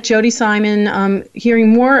moment with Jody Simon, hearing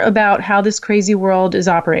more about how this crazy world is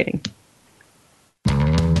operating.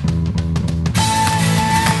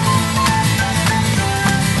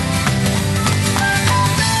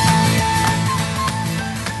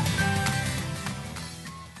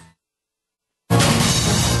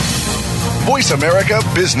 Voice America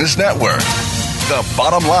Business Network, the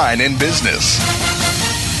bottom line in business.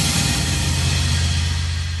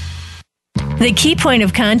 The key point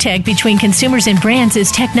of contact between consumers and brands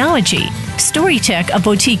is technology. StoryTech, a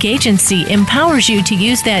boutique agency, empowers you to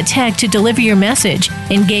use that tech to deliver your message,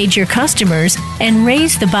 engage your customers, and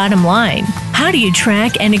raise the bottom line. How do you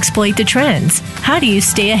track and exploit the trends? How do you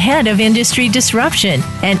stay ahead of industry disruption?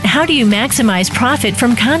 And how do you maximize profit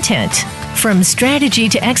from content? From strategy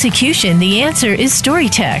to execution, the answer is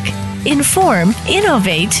StoryTech. Inform,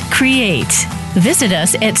 innovate, create. Visit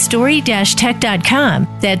us at story-tech.com.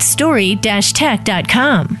 That's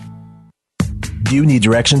story-tech.com. Do you need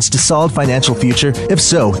directions to solid financial future? If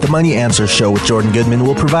so, the Money Answer Show with Jordan Goodman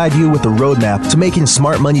will provide you with a roadmap to making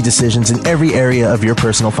smart money decisions in every area of your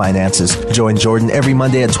personal finances. Join Jordan every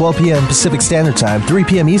Monday at 12 p.m. Pacific Standard Time, 3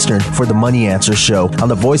 p.m. Eastern for the Money Answer Show on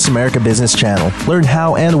the Voice America Business Channel. Learn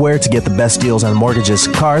how and where to get the best deals on mortgages,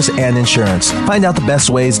 cars, and insurance. Find out the best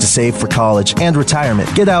ways to save for college and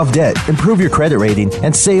retirement. Get out of debt, improve your credit rating,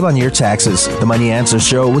 and save on your taxes. The Money Answer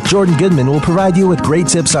Show with Jordan Goodman will provide you with great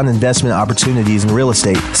tips on investment opportunities in real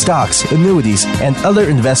estate, stocks, annuities, and other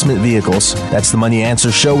investment vehicles. That's the Money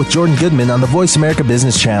Answer Show with Jordan Goodman on the Voice America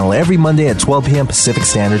Business Channel every Monday at 12 p.m. Pacific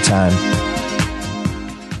Standard Time.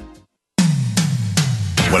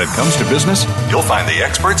 When it comes to business, you'll find the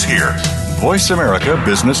experts here. Voice America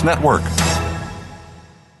Business Network.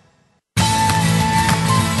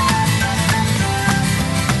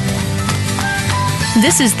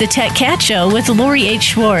 This is the Tech Cat Show with Lori H.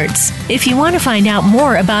 Schwartz. If you want to find out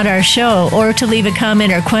more about our show or to leave a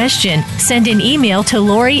comment or question, send an email to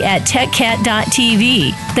Lori at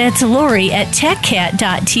techcat.tv. That's Lori at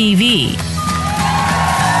techcat.tv.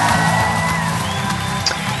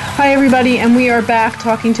 Hi, everybody, and we are back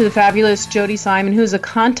talking to the fabulous Jody Simon, who's a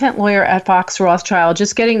content lawyer at Fox Rothschild,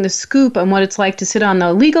 just getting the scoop on what it's like to sit on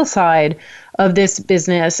the legal side of this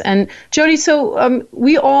business. And Jody, so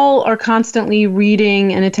we all are constantly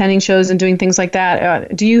reading and attending shows and doing things like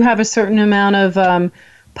that. Do you have a certain amount of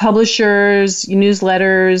publishers,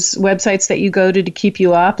 newsletters, websites that you go to keep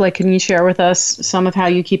you up? Like, can you share with us some of how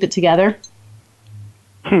you keep it together?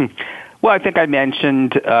 Well, I think I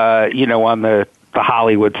mentioned, on the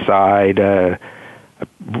Hollywood side, I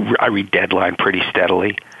read Deadline pretty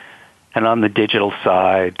steadily. And on the digital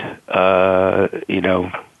side, some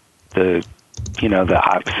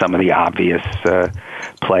of the obvious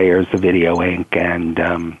players, the Video Inc. and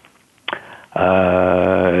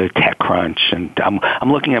TechCrunch, and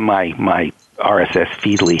I'm looking at my RSS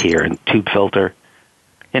Feedly here and Tube Filter.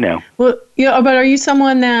 Well, but are you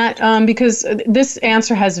someone that because this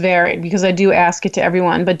answer has varied because I do ask it to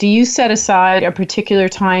everyone, but do you set aside a particular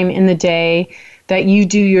time in the day that you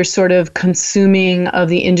do your sort of consuming of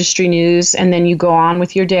the industry news and then you go on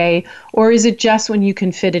with your day, or is it just when you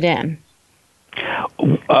can fit it in?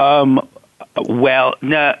 Well,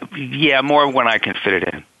 no, yeah, more when I can fit it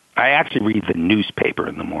in. I actually read the newspaper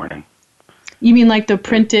in the morning. You mean like the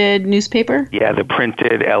printed newspaper? Yeah, the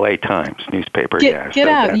printed LA Times newspaper. Get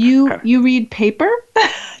out. You read paper?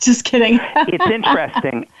 Just kidding. It's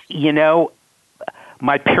interesting.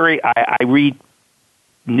 I read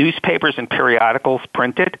newspapers and periodicals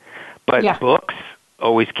printed, but books,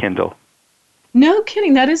 always Kindle. No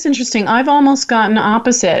kidding. That is interesting. I've almost gotten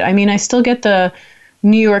opposite. I mean, I still get the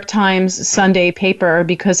New York Times Sunday paper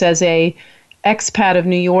because as a expat of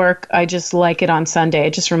New York, I just like it on Sunday.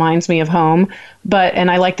 It just reminds me of home.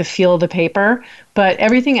 And I like the feel of the paper. But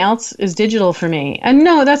everything else is digital for me. And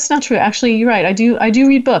no, that's not true. Actually, you're right. I do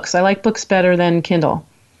read books. I like books better than Kindle.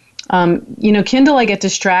 Kindle, I get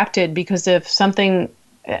distracted because if something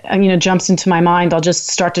jumps into my mind, I'll just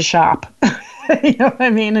start to shop. You know what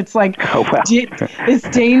I mean? It's like, it's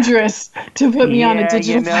dangerous to put me on a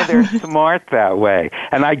digital they're smart that way.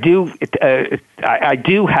 And I do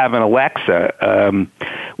have an Alexa,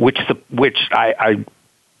 which I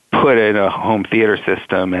put in a home theater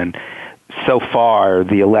system, and so far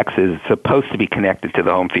the Alexa is supposed to be connected to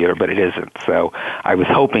the home theater, but it isn't. So I was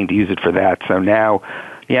hoping to use it for that. So now,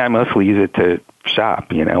 I mostly use it to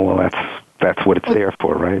shop, well, that's what it's there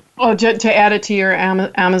for, right? Oh, to add it to your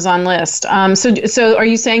Amazon list. So are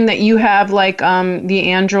you saying that you have like the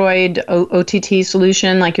Android OTT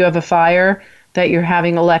solution, like you have a Fire that you're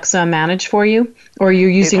having Alexa manage for you, or you're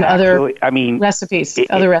using recipes?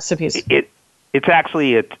 It's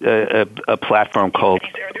actually a platform called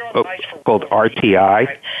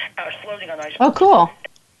RTI. Oh, cool.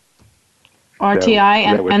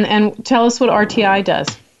 RTI, and tell us what RTI does.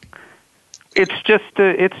 It's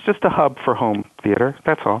just a hub for home theater.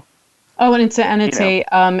 That's all. Oh, and it's a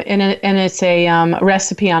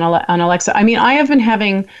recipe on Alexa. I mean, I have been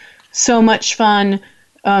having so much fun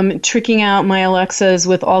tricking out my Alexas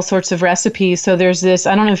with all sorts of recipes. So there's this.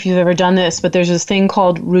 I don't know if you've ever done this, but there's this thing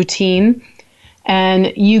called Routine,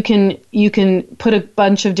 and you can put a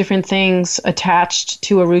bunch of different things attached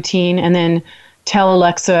to a routine, and then tell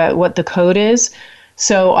Alexa what the code is.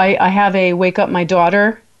 So I have a wake up my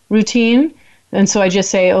daughter routine. And so I just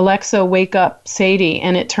say, Alexa, wake up Sadie,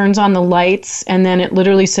 and it turns on the lights, and then it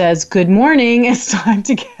literally says, good morning, it's time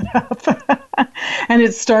to get up. And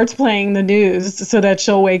it starts playing the news so that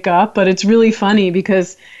she'll wake up. But it's really funny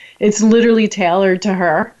because it's literally tailored to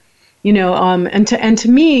her, and to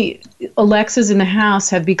me, Alexas in the house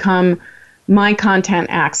have become my content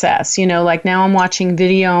access. Like now I'm watching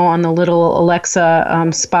video on the little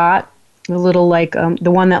Alexa spot, the little the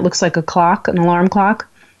one that looks like a clock, an alarm clock.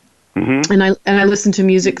 Mm-hmm. And I listen to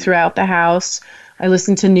music throughout the house. I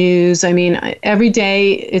listen to news. I mean, every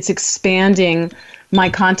day it's expanding my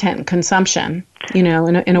content consumption, in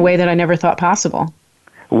a way that I never thought possible.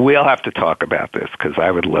 We'll have to talk about this because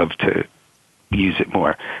I would love to use it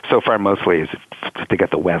more. So far, mostly is to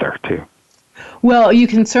get the weather too. Well, you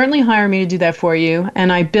can certainly hire me to do that for you,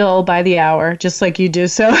 and I bill by the hour, just like you do.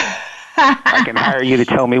 So. I can hire you to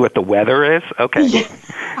tell me what the weather is? Okay.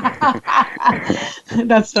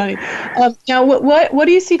 That's funny. Now, what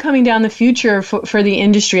do you see coming down the future for the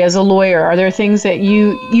industry as a lawyer? Are there things that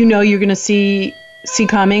you're going to see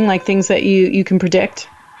coming, like things that you can predict?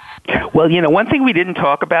 Well, one thing we didn't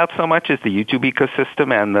talk about so much is the YouTube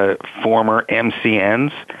ecosystem and the former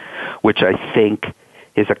MCNs, which I think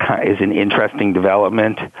is an interesting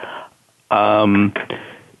development.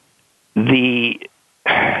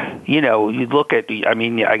 You look at,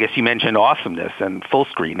 I guess you mentioned Awesomeness and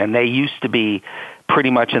Fullscreen, and they used to be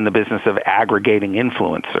pretty much in the business of aggregating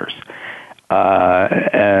influencers,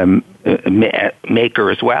 Maker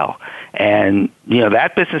as well. And,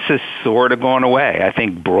 that business has sort of gone away. I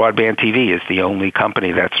think Broadband TV is the only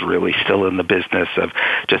company that's really still in the business of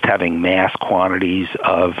just having mass quantities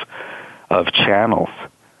of channels.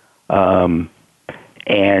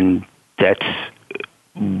 And that's,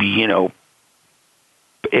 it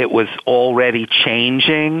was already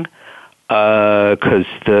changing because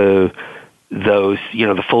the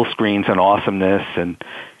full screens and awesomeness, and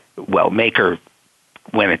Maker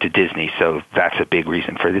went into Disney, so that's a big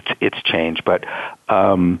reason for its change. But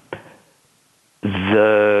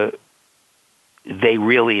they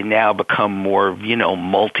really now become more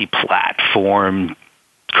multi-platform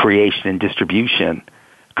creation and distribution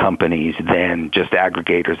companies than just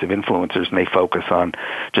aggregators of influencers, and they focus on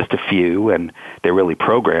just a few, and they're really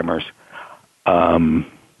programmers.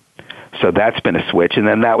 So that's been a switch, and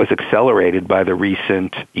then that was accelerated by the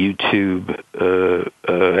recent YouTube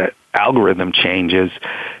algorithm changes,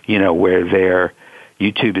 where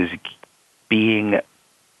YouTube is being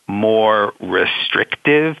more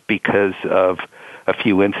restrictive because of a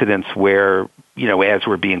few incidents where, ads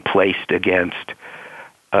were being placed against,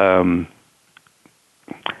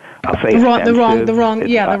 I'll say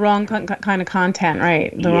the wrong kind of content,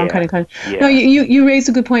 right? Wrong kind of content. Yeah. No, you raised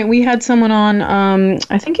a good point. We had someone on,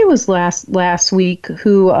 I think it was last week,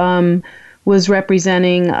 who was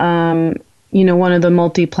representing, one of the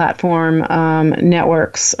multi-platform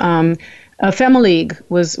networks. Family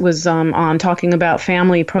was on talking about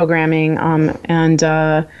family programming, and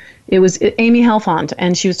it was Amy Helfand,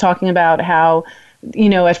 and she was talking about how,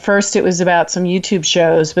 at first it was about some YouTube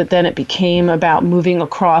shows, but then it became about moving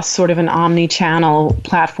across sort of an omni-channel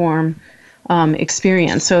platform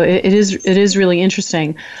experience. So it is really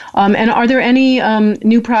interesting. And are there any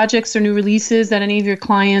new projects or new releases that any of your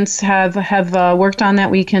clients have worked on that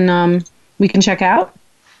we can check out?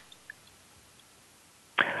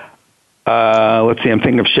 Let's see. I'm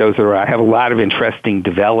thinking of shows that I have a lot of interesting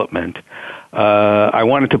development. I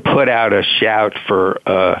wanted to put out a shout for,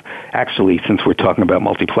 actually, since we're talking about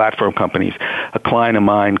multi-platform companies, a client of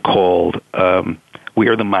mine called We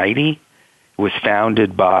Are the Mighty. It was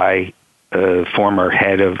founded by a former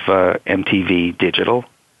head of MTV Digital,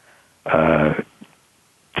 a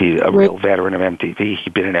real veteran of MTV.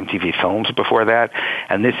 He'd been in MTV Films before that.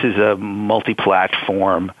 And this is a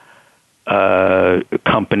multi-platform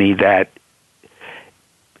company that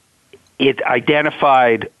it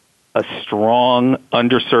identified a strong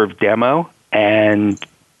underserved demo and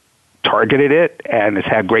targeted it, and has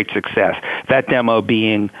had great success. That demo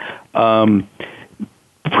being present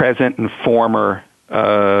and former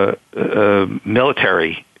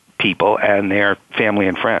military people and their family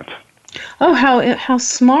and friends. Oh, how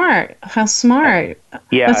smart! How smart!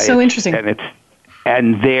 Yeah, that's so interesting. And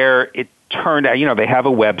it turned out, they have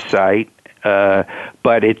a website.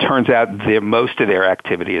 But it turns out most of their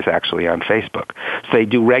activity is actually on Facebook. So they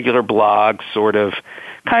do regular blogs, sort of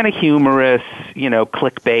kind of humorous,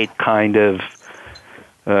 clickbait kind of,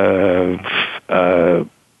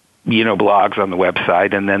 blogs on the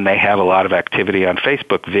website. And then they have a lot of activity on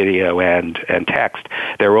Facebook, video and text.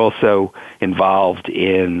 They're also involved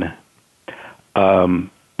in, doing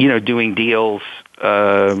deals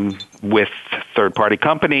with third-party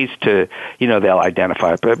companies to, they'll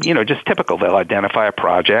identify, just typical. They'll identify a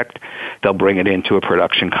project, they'll bring it into a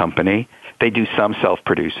production company. They do some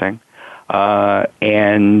self-producing,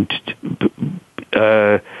 and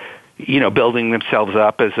building themselves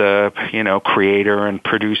up as a, creator and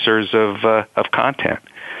producers of content.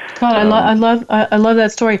 God, I love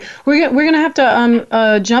that story. We're gonna have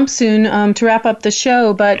to jump soon to wrap up the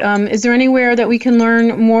show. But is there anywhere that we can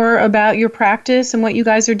learn more about your practice and what you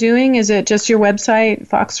guys are doing? Is it just your website,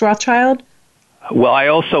 Fox Rothschild? Well, I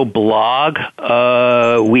also blog.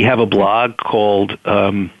 We have a blog called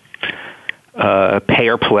Pay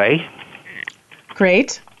or Play.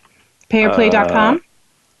 Great. Payorplay.com.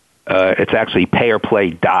 It's actually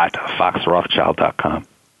payorplay.foxrothschild.com.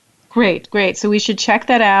 Great. So we should check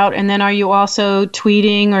that out. And then are you also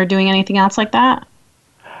tweeting or doing anything else like that?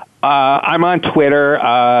 I'm on Twitter,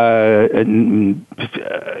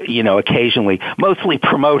 occasionally, mostly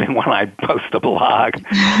promoting when I post a blog.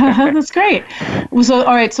 That's great. So,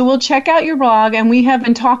 all right, so we'll check out your blog, and we have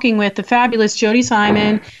been talking with the fabulous Jody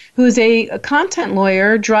Simon, who is a content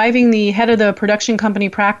lawyer driving the head of the production company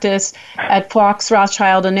practice at Fox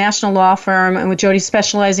Rothschild, a national law firm, and with Jody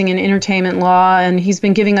specializing in entertainment law, and he's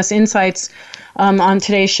been giving us insights on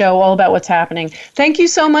today's show all about what's happening. Thank you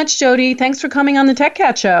so much, Jody. Thanks for coming on the Tech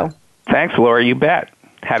Cat Show. Thanks, Laura. You bet.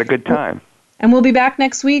 Had a good time. And we'll be back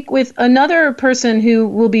next week with another person who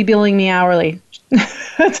will be billing me hourly.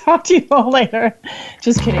 Talk to you all later.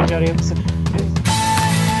 Just kidding, Jody.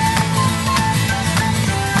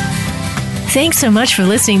 Thanks so much for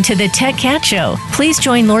listening to the Tech Cat Show. Please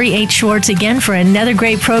join Lori H. Schwartz again for another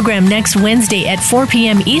great program next Wednesday at 4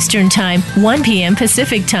 p.m. Eastern Time, 1 p.m.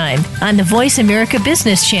 Pacific Time on the Voice America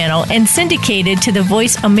Business Channel and syndicated to the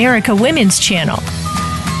Voice America Women's Channel.